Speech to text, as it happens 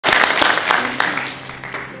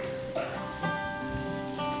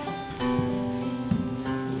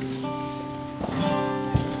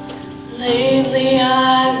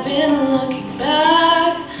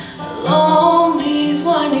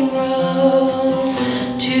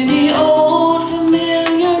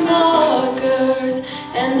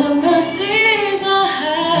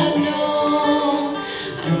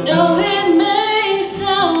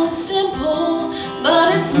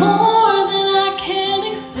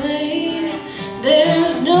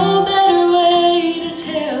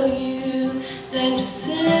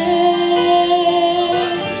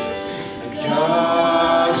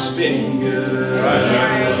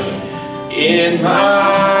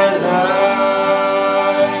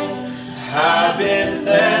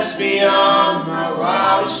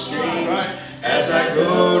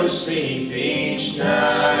go to sleep each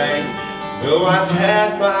night. Though I've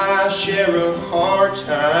had my share of hard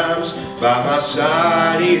times, by my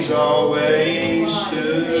side He's always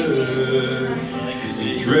stood.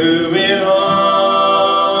 And through it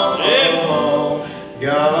all,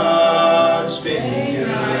 God's been good.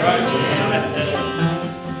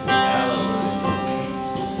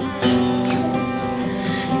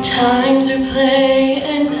 Times are play,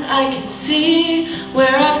 and I can see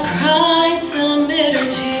where I've cried some bitter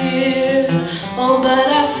tears. Oh, but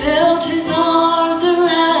I felt His arms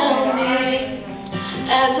around me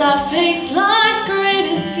as I faced life's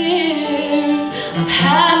greatest fears. I've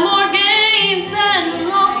had more gains than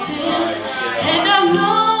losses, and I've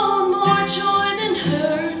known more joy than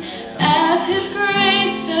hurt as His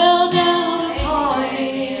grace fell down upon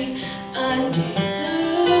me undeserved.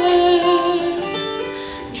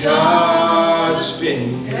 God's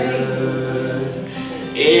been good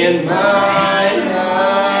in my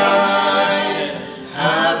life.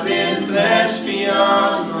 I've been blessed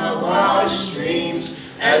beyond my wildest dreams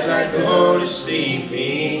as I go to sleep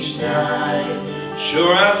each night.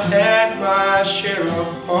 Sure, I've had my share of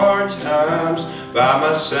hard times, by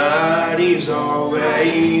my side He's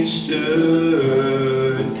always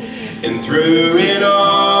stood. And through it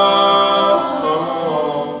all,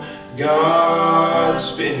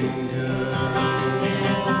 God's been good.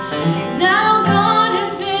 Now God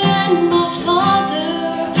has been my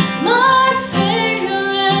Father, my Savior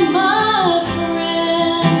and my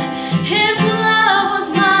friend. His love was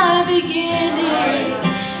my beginning,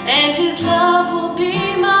 and His love will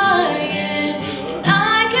be my end. And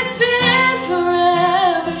I can spend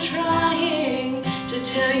forever trying to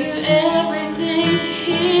tell you everything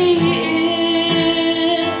He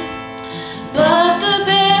is, but the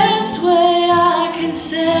best way I can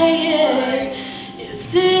say it is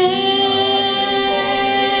this: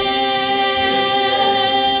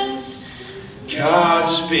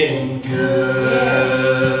 God's been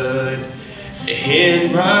good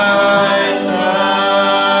in my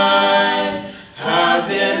life. I've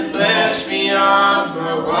been blessed beyond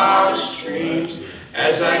my wildest dreams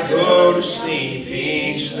as I go to sleep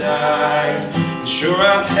each night. Sure,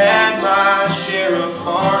 I've had my share of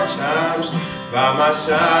hard times, by my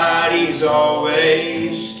side He's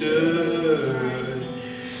always stood.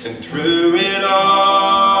 And through it all,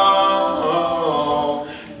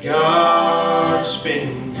 God's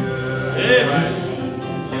been good.